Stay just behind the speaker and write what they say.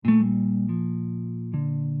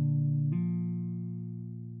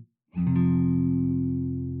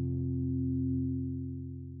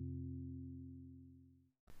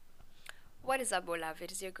What is up, bolove?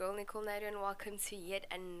 It is your girl Nicole Nairo, and welcome to yet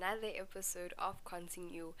another episode of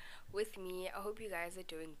Continue with me. I hope you guys are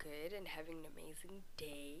doing good and having an amazing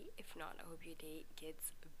day. If not, I hope your day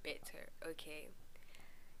gets better. Okay.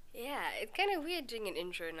 Yeah, it's kind of weird doing an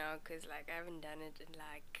intro now because I haven't done it in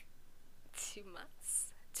 2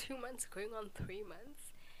 months. 2 months going on 3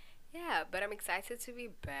 months. Yeah, but I'm excited to be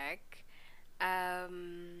back.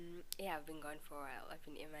 Yeah, I've been gone for a while. I've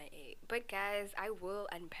been MIA. But guys, I will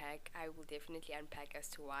unpack. I will definitely unpack as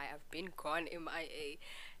to why I've been gone MIA.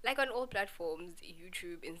 Like on all platforms,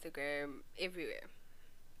 YouTube, Instagram, everywhere.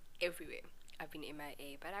 Everywhere. I've been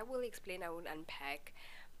MIA. But I will explain, I will unpack.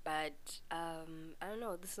 But I don't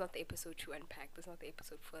know, this is not the episode to unpack. This is not the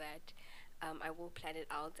episode for that. I will plan it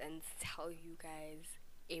out and tell you guys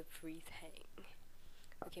everything.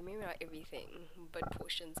 Okay, maybe not everything, but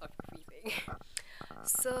portions of everything.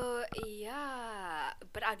 So yeah,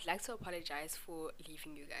 but I'd like to apologize for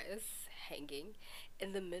leaving you guys hanging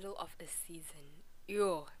in the middle of a season.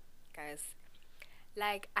 Yo, guys,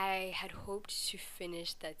 I had hoped to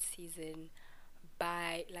finish that season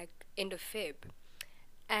by end of Feb.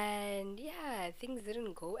 And yeah, things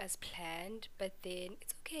didn't go as planned, but then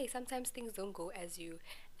it's okay. Sometimes things don't go as you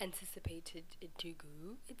anticipated it to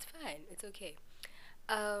go. It's fine. It's okay.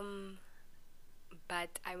 Um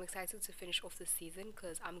but I'm excited to finish off the season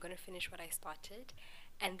because I'm gonna finish what I started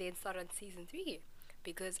and then start on season 3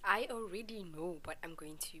 because I already know what I'm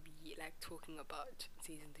going to be talking about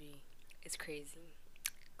season 3. It's crazy.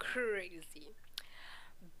 Crazy.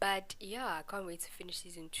 But yeah, I can't wait to finish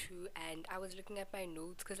season 2. And I was looking at my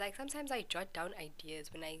notes because sometimes I jot down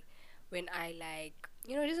ideas when I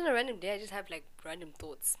just on a random day I just have random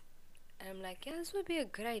thoughts. And I'm like, yeah, this would be a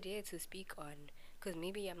good idea to speak on because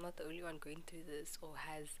maybe I'm not the only one going through this or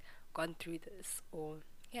has gone through this, or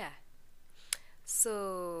yeah.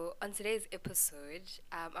 So, on today's episode,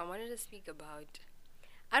 I wanted to speak about.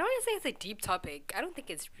 I don't want to say it's a deep topic. I don't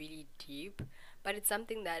think it's really deep, but it's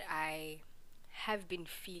something that I have been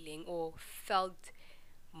feeling or felt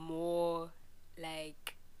more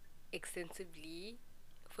like extensively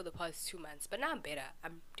for the past 2 months. But now I'm better.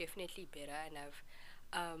 I'm definitely better, and I've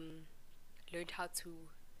learned how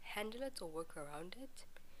to handle it or work around it.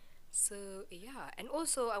 So yeah, and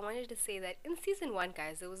also I wanted to say that in season 1,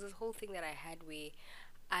 guys, there was this whole thing that I had where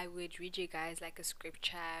I would read you guys a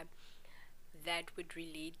scripture that would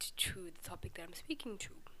relate to the topic that I'm speaking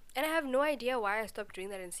to. And I have no idea why I stopped doing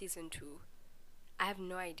that in season 2. I have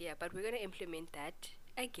no idea, but we're gonna implement that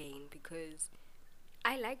again because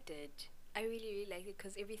I liked it. I really, really liked it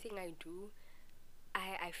because everything I do,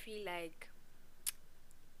 I feel like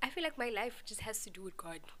my life just has to do with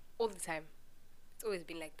God all the time. It's always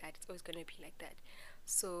been like that. It's always gonna be like that.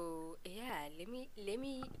 So yeah, let me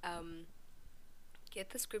get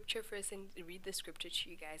the scripture first and read the scripture to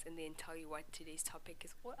you guys, and then tell you what today's topic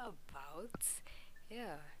is all about.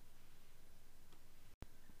 Yeah,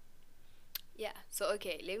 yeah. So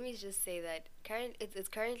okay, let me just say that it's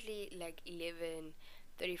currently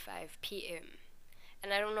 11:35 p.m.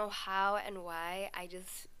 and I don't know how and why I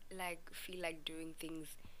just feel like doing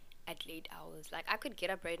things at late hours. Like I could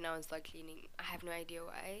get up right now and start cleaning. I have no idea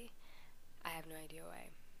why. I have no idea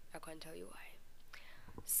why. I can't tell you why.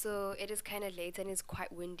 So it is kind of late and it's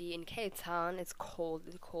quite windy in Cape Town. It's cold.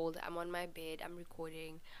 It's cold. I'm on my bed. I'm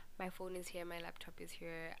recording. My phone is here. My laptop is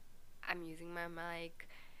here. I'm using my mic.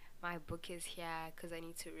 My book is here because I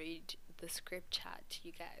need to read the scripture to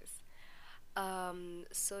you guys.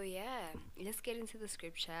 So yeah, let's get into the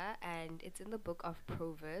scripture, and it's in the book of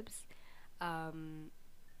Proverbs, um,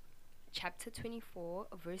 chapter 24,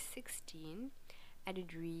 verse 16, and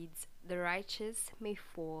it reads, "The righteous may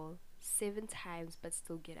fall 7 times but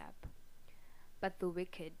still get up, but the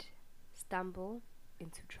wicked stumble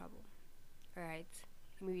into trouble." Alright,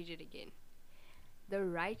 let me read it again. The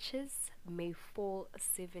righteous may fall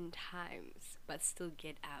 7 times but still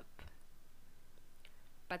get up,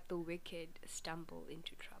 but the wicked stumble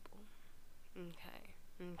into trouble. Okay,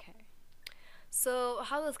 okay. So,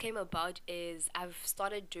 how this came about is I've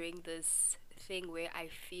started doing this thing where I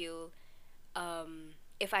feel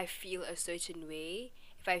if I feel a certain way,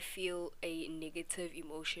 if I feel a negative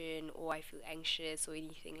emotion or I feel anxious or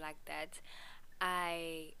anything like that,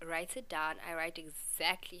 I write it down. I write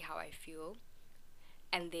exactly how I feel,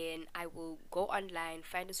 and then I will go online,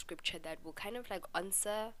 find a scripture that will kind of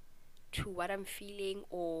answer to what I'm feeling,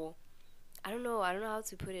 or I don't know how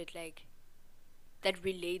to put it, that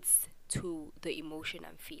relates to the emotion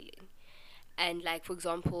I'm feeling. And for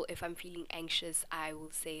example, if I'm feeling anxious, I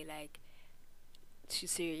will say to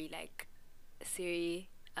Siri, Siri,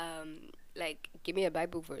 give me a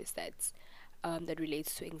Bible verse that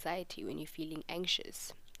relates to anxiety when you're feeling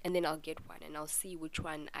anxious. and then I'll get one and I'll see which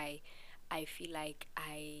one I feel like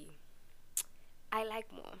I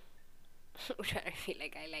like more. Which one I feel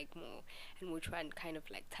like I like more, and which one kind of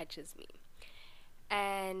like touches me.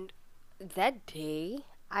 And that day,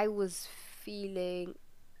 I was feeling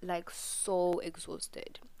like so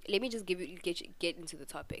exhausted. Let me just get into the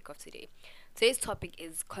topic of today. Today's topic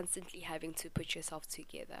is constantly having to put yourself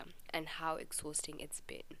together and how exhausting it's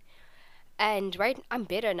been. And I'm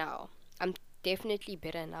better now. I'm definitely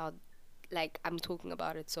better now. Like I'm talking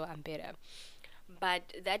about it, so I'm better.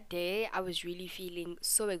 But that day, I was really feeling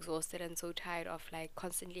so exhausted and so tired of like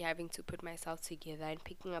constantly having to put myself together and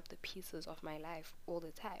picking up the pieces of my life all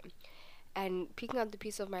the time. And picking up the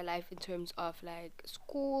piece of my life in terms of like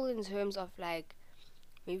school, in terms of like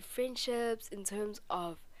maybe friendships, in terms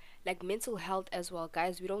of like mental health as well.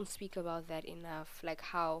 Guys, we don't speak about that enough. Like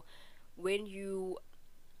how when you,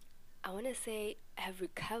 I want to say, have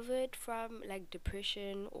recovered from like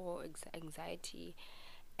depression or anxiety,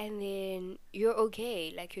 and then you're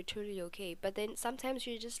okay, like you're totally okay, but then sometimes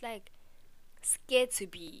you're just like scared to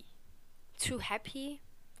be too happy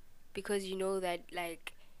because you know that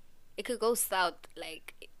like it could go south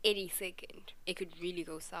like any second. It could really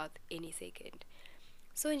go south any second.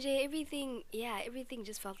 So in J, everything, yeah, everything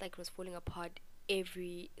just felt like it was falling apart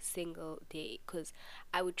every single day because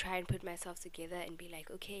I would try and put myself together and be like,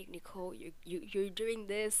 okay, Nicole, you're doing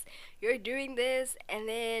this, you're doing this, and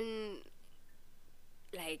then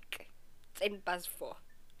like 10 past 4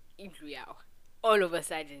 into Yao. All of a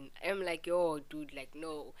sudden, I'm like, yo, dude, like,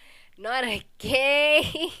 no, not again,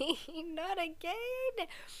 not again.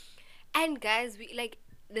 And guys, we like,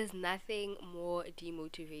 there's nothing more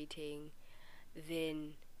demotivating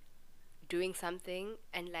than doing something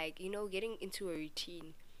and like, getting into a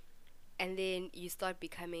routine, and then you start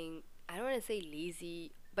becoming, I don't want to say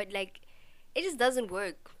lazy, but like, it just doesn't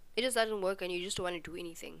work. It just doesn't work, and you just don't want to do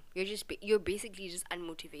anything. You're basically just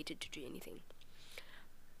unmotivated to do anything.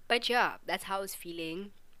 But yeah, that's how I was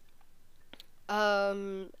feeling. I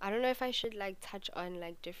don't know if I should like touch on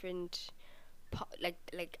like different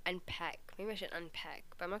like unpack. Maybe I should unpack,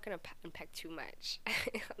 but I'm not gonna unpack too much.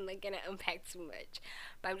 I'm not gonna unpack too much,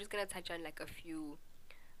 but I'm just gonna touch on like a few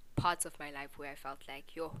parts of my life where I felt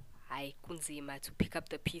like, yo, I kunzima to pick up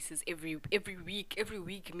the pieces every week. Every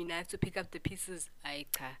week, I mean, I have to pick up the pieces. I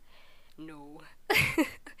no.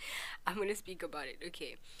 I'm gonna speak about it.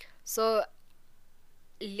 Okay, so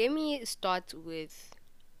let me start with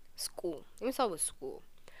school. Let me start with school.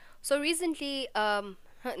 So recently,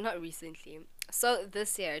 not recently. So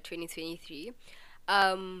this year, 2023,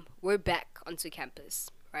 we're back onto campus,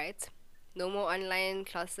 right? No more online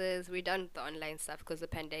classes. We're done with the online stuff because the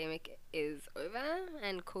pandemic is over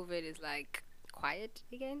and COVID is like quiet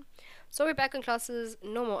again. So we're back in classes.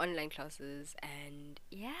 No more online classes, and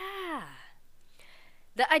yeah,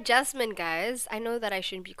 the adjustment, guys. I know that I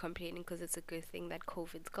shouldn't be complaining because it's a good thing that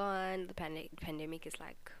COVID's gone. The pandemic is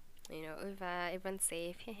like, over. Everyone's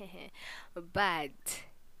safe. But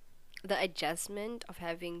the adjustment of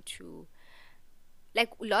having to, like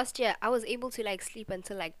last year, I was able to like sleep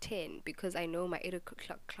until like 10 because I know my 8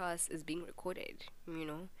 o'clock class is being recorded,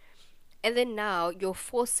 And then now you're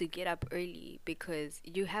forced to get up early because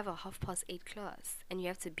you have a 8:30 class and you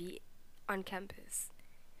have to be on campus.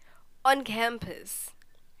 On campus.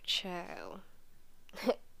 Chill.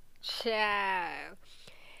 Chill.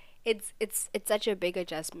 It's such a big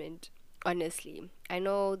adjustment, honestly. I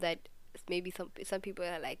know that maybe some people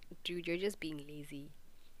are like, dude, you're just being lazy.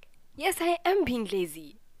 Yes, I am being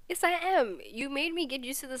lazy. Yes, I am. You made me get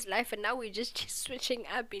used to this life, and now we're just switching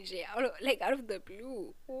up in out of the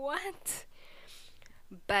blue. What?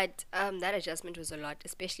 But that adjustment was a lot,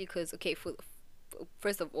 especially because okay,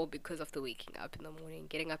 first of all, because of the waking up in the morning,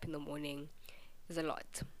 getting up in the morning is a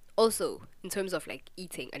lot. Also, in terms of like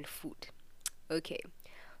eating and food. Okay,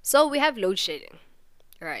 so we have load shedding.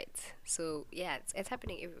 Right. So yeah, it's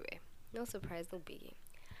happening everywhere. No surprise, no biggie.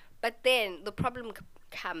 But then the problem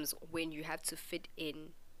comes when you have to fit in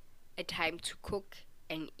a time to cook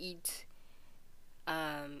and eat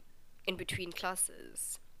um, in between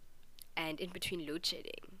classes and in between load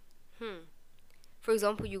shedding. For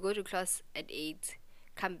example, you go to class at 8,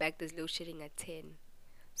 come back, there's load shedding at 10.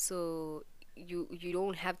 So you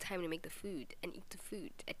don't have time to make the food and eat the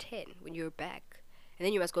food at 10 when you're back. And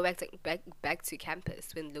then you must go back to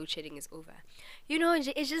campus when load shedding is over.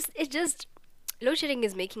 It's just load shedding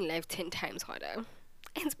is making life 10 times harder.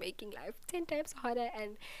 It's making life 10 times harder,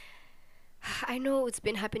 and I know it's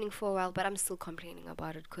been happening for a while, but I'm still complaining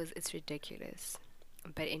about it because it's ridiculous.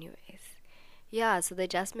 But anyways, yeah, so the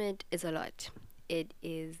adjustment is a lot. It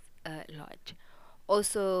is a lot.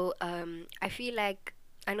 Also, I feel like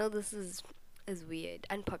I know is weird.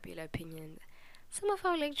 Unpopular opinion. Some of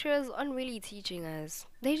our lecturers aren't really teaching us.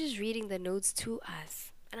 They're just reading the notes to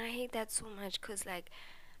us. And I hate that so much because, like,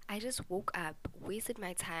 I just woke up, wasted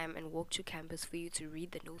my time, and walked to campus for you to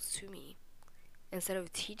read the notes to me instead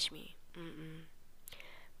of teach me. Mm-mm.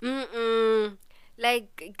 Mm-mm.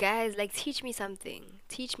 Like, guys, like, teach me something.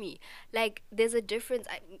 Teach me. Like, there's a difference.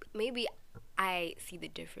 Maybe I see the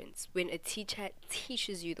difference when a teacher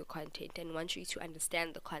teaches you the content and wants you to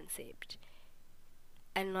understand the concept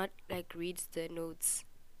and not, like, reads the notes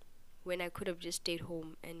when I could have just stayed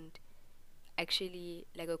home and actually,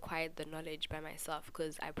 like, acquired the knowledge by myself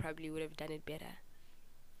because I probably would have done it better.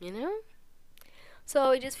 You know?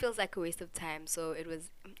 So it just feels like a waste of time. So it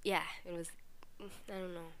was, yeah, it was, I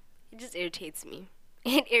don't know. It just irritates me.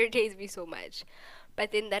 It irritates me so much.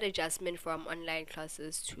 But then that adjustment from online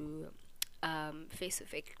classes to face to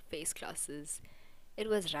face classes, it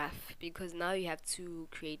was rough because now you have to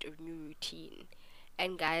create a new routine.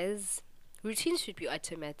 And guys, routines should be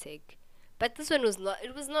automatic. But this one was not.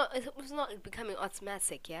 It was not becoming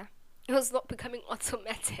automatic. Yeah, it was not becoming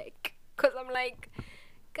automatic. Cause I'm like,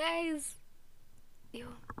 guys, yo,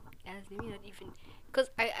 guys, let me not even. Cause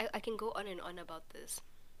I can go on and on about this.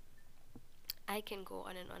 I can go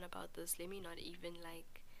on and on about this. Let me not even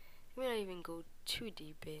go too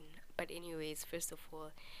deep in. But anyways, first of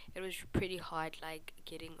all, it was pretty hard, like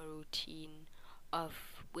getting a routine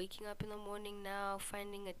of waking up in the morning now,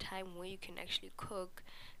 finding a time where you can actually cook,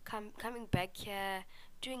 coming back here,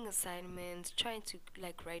 doing assignments, trying to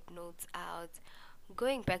like write notes out,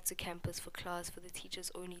 going back to campus for class for the teachers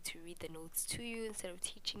only to read the notes to you instead of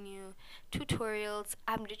teaching you, tutorials.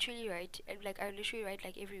 I literally write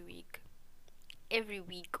like every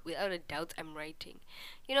week without a doubt I'm writing,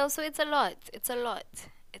 so it's a lot, it's a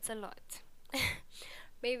lot.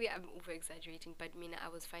 Maybe I'm over exaggerating, but Mina, I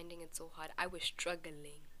was finding it so hard. I was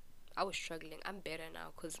struggling. I'm better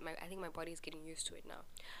now because I think my body is getting used to it now,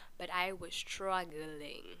 but I was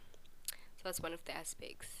struggling. So that's one of the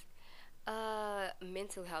aspects.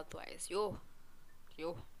 Mental health wise, yo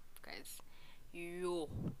guys, yo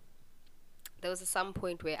there was some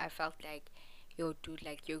point where I felt like, yo, dude,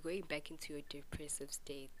 like you're going back into a depressive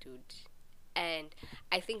state, dude. And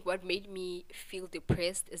I think what made me feel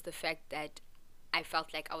depressed is the fact that I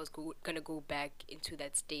felt like I was gonna go back into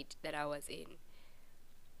that state that I was in.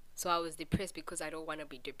 So I was depressed because I don't want to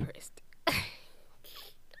be depressed.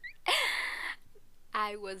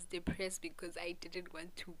 I was depressed because I didn't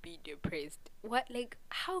want to be depressed. What, like,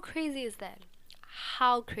 how crazy is that?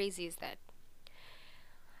 How crazy is that?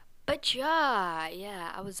 But yeah,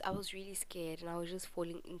 I was really scared and I was just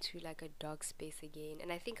falling into like a dark space again.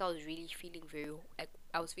 And I think I was really feeling like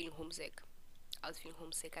I was feeling homesick. I was feeling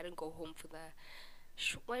homesick. I didn't go home for the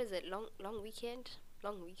what is it? Long weekend?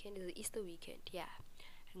 Long weekend is it Easter weekend? Yeah.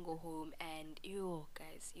 I didn't go home and yo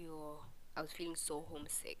guys, yo I was feeling so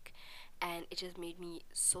homesick and it just made me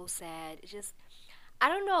so sad. It just I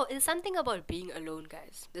don't know. It's something about being alone,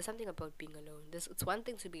 guys. There's something about being alone. It's one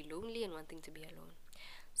thing to be lonely and one thing to be alone.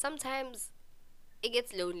 Sometimes it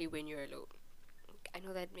gets lonely when you're alone. I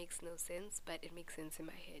know that makes no sense, but it makes sense in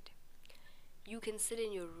my head. You can sit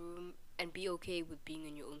in your room and be okay with being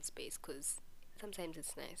in your own space because sometimes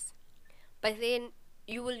it's nice. But then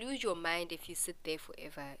you will lose your mind if you sit there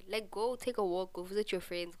forever. Like, go take a walk, go visit your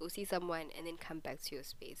friends, go see someone, and then come back to your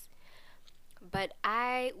space. But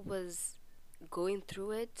I was going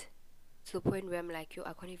through it to the point where I'm like, yo,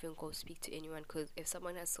 I can't even go speak to anyone because if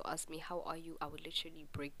someone has to ask me, how are you? I would literally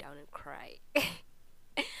break down and cry.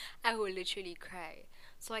 I would literally cry.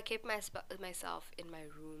 So I kept myself in my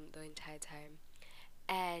room the entire time.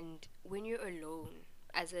 And when you're alone,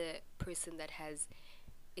 as a person that has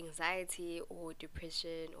anxiety or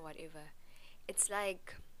depression or whatever, it's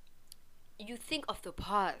like you think of the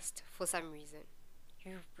past for some reason.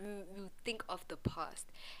 You think of the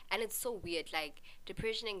past, and it's so weird. Like,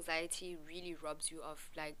 depression, anxiety really robs you of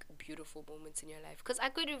like beautiful moments in your life, because I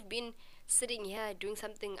could have been sitting here doing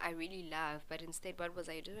something I really love, but instead what was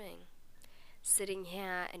I doing? Sitting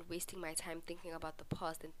here and wasting my time thinking about the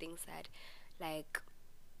past and things that, like,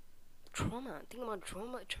 thinking about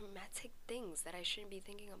traumatic things that I shouldn't be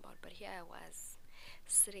thinking about. But here I was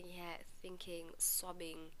sitting here thinking,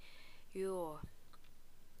 sobbing, yo.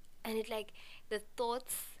 And it, like, the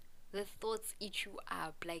thoughts eat you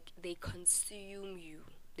up, like they consume you.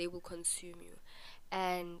 They will consume you.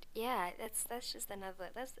 And yeah, that's just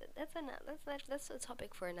another that's a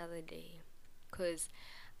topic for another day. Because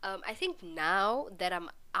I think now that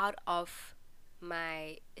I'm out of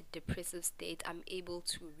my depressive state, I'm able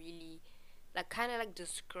to really, like, kind of like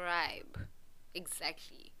describe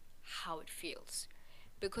exactly how it feels.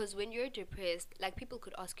 Because when you're depressed, like people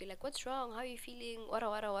could ask you, like, what's wrong? How are you feeling? What?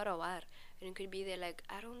 And you could be there, like,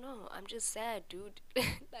 I don't know. I'm just sad, dude.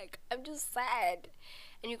 Like, I'm just sad.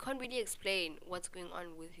 And you can't really explain what's going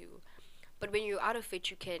on with you. But when you're out of it,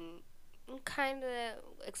 you can kind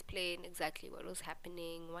of explain exactly what was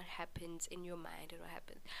happening, what happens in your mind, and what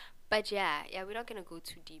happens. But yeah, we're not going to go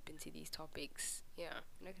too deep into these topics. Yeah,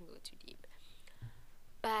 we're not going to go too deep.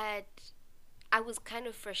 But I was kind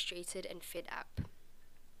of frustrated and fed up.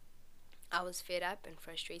 I was fed up and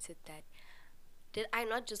frustrated that did I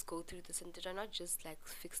not just go through this, and did I not just like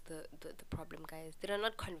fix the problem, guys? Did I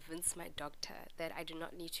not convince my doctor that I do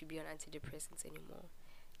not need to be on antidepressants anymore?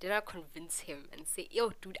 Did I convince him and say,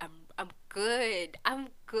 yo, dude, I'm good. I'm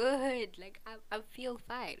good. Like I feel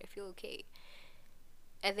fine. I feel okay.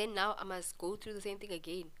 And then now I must go through the same thing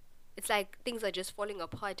again. It's like things are just falling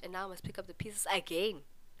apart and now I must pick up the pieces again.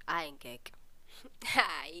 I ain't gag.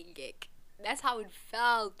 I ain't gag. That's how it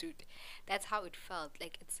felt, dude. That's how it felt.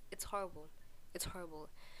 Like it's horrible. It's horrible.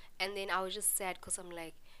 And then I was just sad because I'm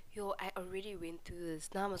like, yo, I already went through this.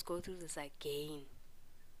 Now I must go through this again.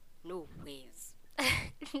 No ways.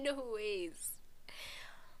 No ways.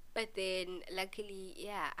 But then luckily,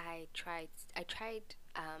 yeah, I tried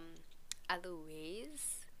other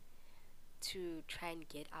ways to try and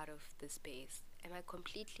get out of the space. Am I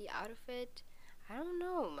completely out of it? I don't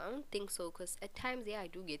know. I don't think so. Cause at times, yeah, I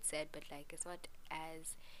do get sad, but like it's not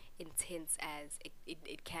as intense as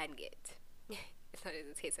it can get. It's not as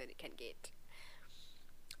intense as it can get.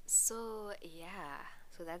 So yeah,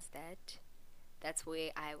 so that's that. That's where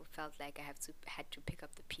I felt like I have to had to pick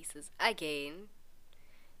up the pieces again,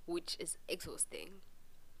 which is exhausting.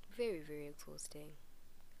 Very exhausting.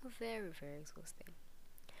 Very exhausting.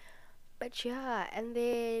 But yeah, and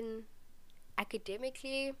then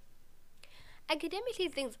academically, academically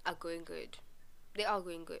things are going good. They are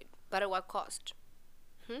going good, but at what cost?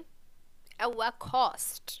 Hmm? At what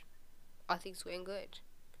cost are things going good?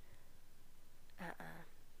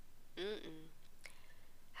 Mm-mm.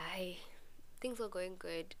 Hi. Things are going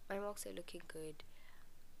good. My marks are looking good,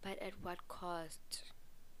 but at what cost?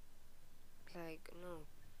 Like no.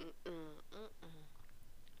 Mm-mm.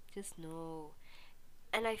 Just no.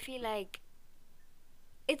 And I feel like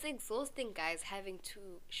it's exhausting, guys, having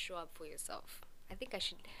to show up for yourself. I think I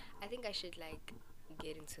should like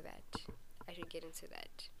get into that. I should get into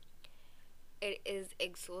that. It is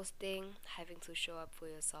exhausting having to show up for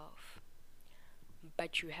yourself,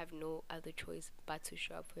 but you have no other choice but to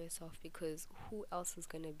show up for yourself, because who else is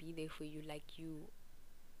going to be there for you like you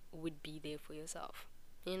would be there for yourself,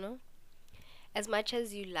 you know? As much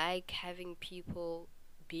as you like having people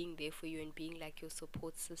being there for you and being like your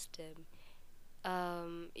support system,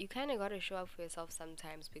 you kind of got to show up for yourself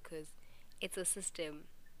sometimes, because it's a system.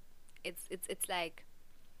 It's like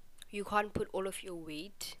you can't put all of your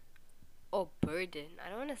weight or burden. I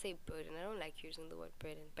don't want to say burden. I don't like using the word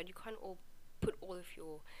burden, but you can't all put all of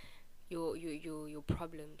your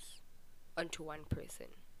problems onto one person.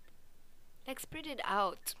 Like spread it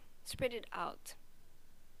out. Spread it out.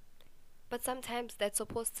 But sometimes that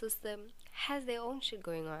support system has their own shit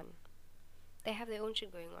going on. They have their own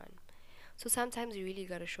shit going on. So sometimes you really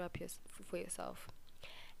gotta show up for yourself.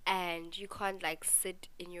 And you can't like sit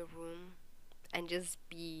in your room and just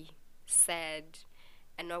be sad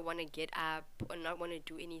and not want to get up or not want to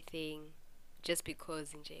do anything just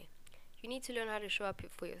because NJ. You need to learn how to show up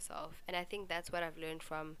for yourself. And I think that's what I've learned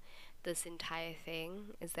from this entire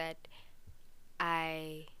thing, is that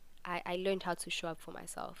I learned how to show up for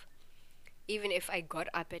myself. Even if I got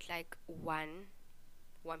up at like 1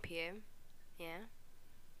 p.m., yeah,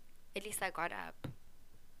 at least I got up.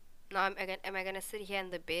 Now am I gonna sit here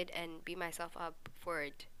in the bed and beat myself up for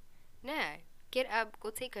it? Nah, get up,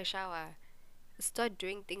 go take a shower, start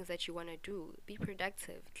doing things that you want to do, be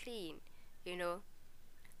productive, clean, you know.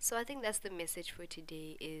 So I think that's the message for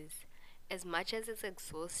today, is as much as it's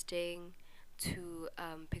exhausting to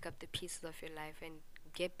pick up the pieces of your life and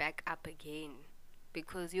get back up again,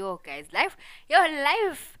 because yo guys, life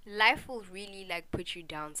will really like put you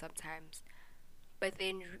down sometimes, but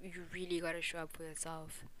then you really gotta show up for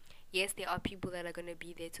yourself. Yes, there are people that are gonna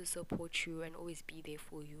be there to support you and always be there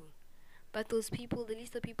for you, but those people, the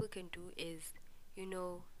least the people can do is, you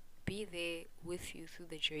know, be there with you through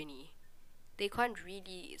the journey. They can't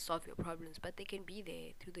really solve your problems, but they can be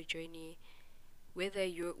there through the journey, whether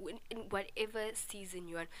you're in whatever season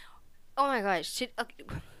you're on. Oh my gosh, shit. Okay.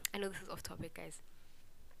 I know this is off topic, guys,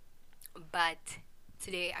 but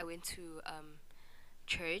today I went to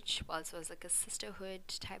church. Well, it was like a sisterhood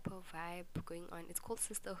type of vibe going on. It's called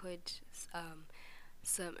sisterhood um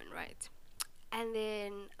sermon, right? And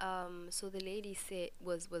then so the lady said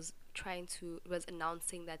was trying to was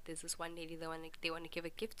announcing that there's this one lady they want to give a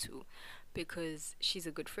gift to because she's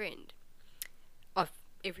a good friend of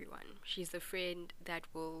everyone. She's the friend that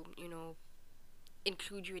will,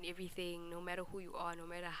 include you in everything, no matter who you are, no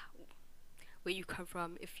matter where you come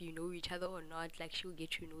from, if you know each other or not, like she'll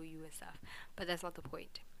get to know you and stuff. But that's not the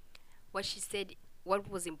point. What she said, what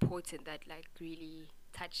was important that like really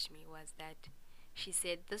touched me was that she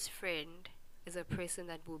said this friend is a person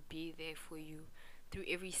that will be there for you through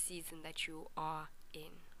every season that you are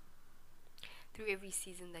in. Through every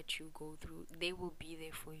season that you go through, they will be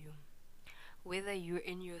there for you. Whether you're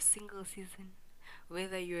in your single season,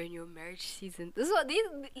 whether you're in your marriage season. This is what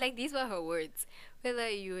these were her words. Whether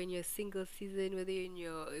you're in your single season, whether you're in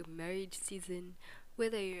your marriage season,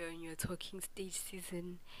 whether you're in your talking stage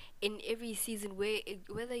season, in every season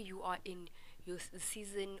whether you are in your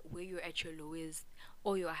season where you're at your lowest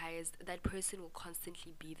or your highest, that person will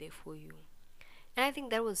constantly be there for you. And I think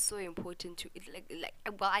that was so important to it.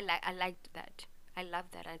 I liked that. I love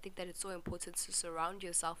that. I think that it's so important to surround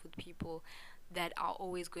yourself with people that are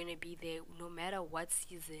always going to be there no matter what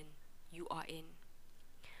season you are in.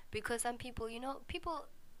 Because some people, people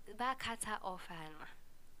back off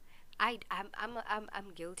and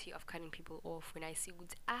I'm guilty of cutting people off when I see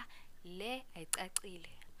good le ayicacile,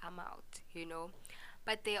 I'm out,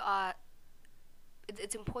 But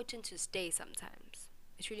it's important to stay sometimes.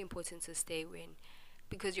 It's really important to stay when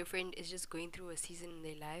because your friend is just going through a season in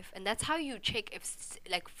their life, and that's how you check if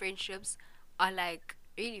like friendships are like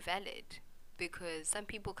really valid, because some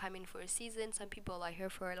people come in for a season, some people are here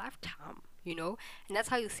for a lifetime, and that's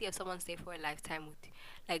how you see if someone's there for a lifetime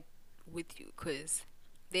like with you, because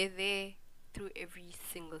they're there through every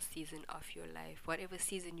single season of your life. Whatever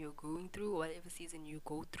season you're going through, whatever season you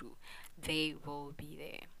go through, they will be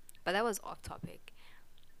there. But that was off topic.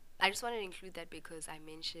 I just wanted to include that because I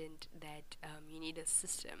mentioned that you need a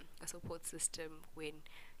system, a support system, when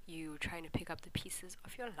you're trying to pick up the pieces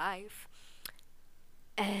of your life.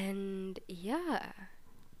 And yeah,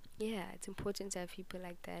 it's important to have people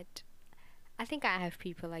like that. I think I have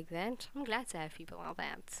people like that. I'm glad to have people like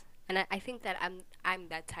that. And I think that I'm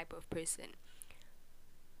that type of person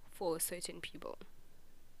for certain people.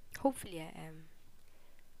 Hopefully I am.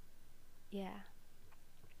 Yeah.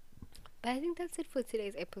 But I think that's it for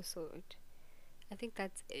today's episode. I think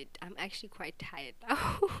that's it. I'm actually quite tired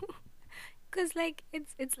now. Cause like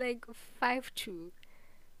it's like five to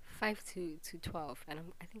 12, and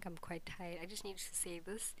I think I'm quite tired. I just needed to say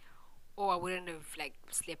this, or I wouldn't have like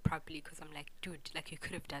slept properly. Cause I'm like, dude, like you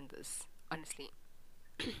could have done this. Honestly,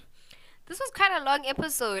 this was quite a long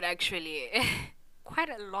episode actually. Quite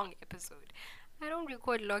a long episode. I don't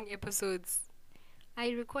record long episodes.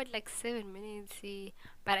 I record like 7 minutes, see,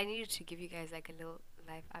 but I needed to give you guys like a little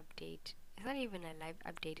live update. It's not even a live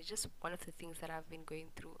update, it's just one of the things that I've been going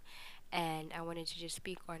through. And I wanted to just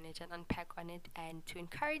speak on it and unpack on it and to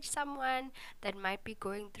encourage someone that might be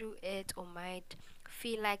going through it or might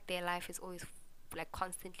feel like their life is always like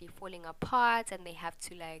constantly falling apart and they have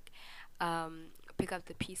to like pick up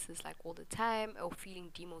the pieces like all the time or feeling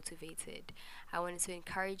demotivated. I wanted to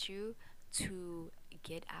encourage you to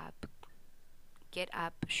get up,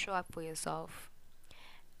 show up for yourself,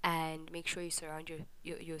 and make sure you surround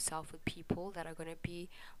yourself with people that are going to be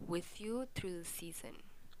with you through the season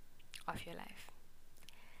of your life.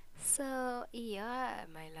 So, yeah,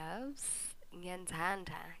 my loves,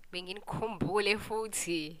 ngiyanithanda. Benginikhumbule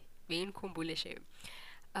futhi. Benginikhumbule shame.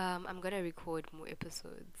 I'm going to record more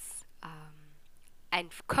episodes and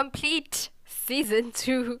complete season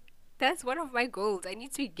 2. That's one of my goals. I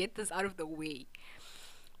need to get this out of the way.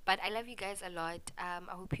 But I love you guys a lot. I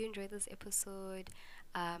hope you enjoyed this episode.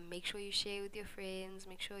 Make sure you share with your friends.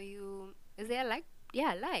 Make sure you is there like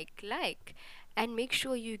yeah like and make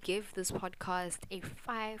sure you give this podcast a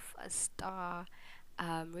 5-star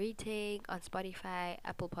rating on Spotify,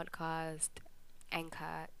 Apple Podcast,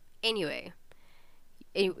 Anchor. Anyway,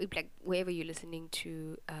 like wherever you're listening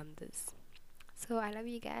to this. So I love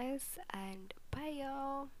you guys and bye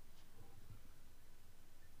y'all.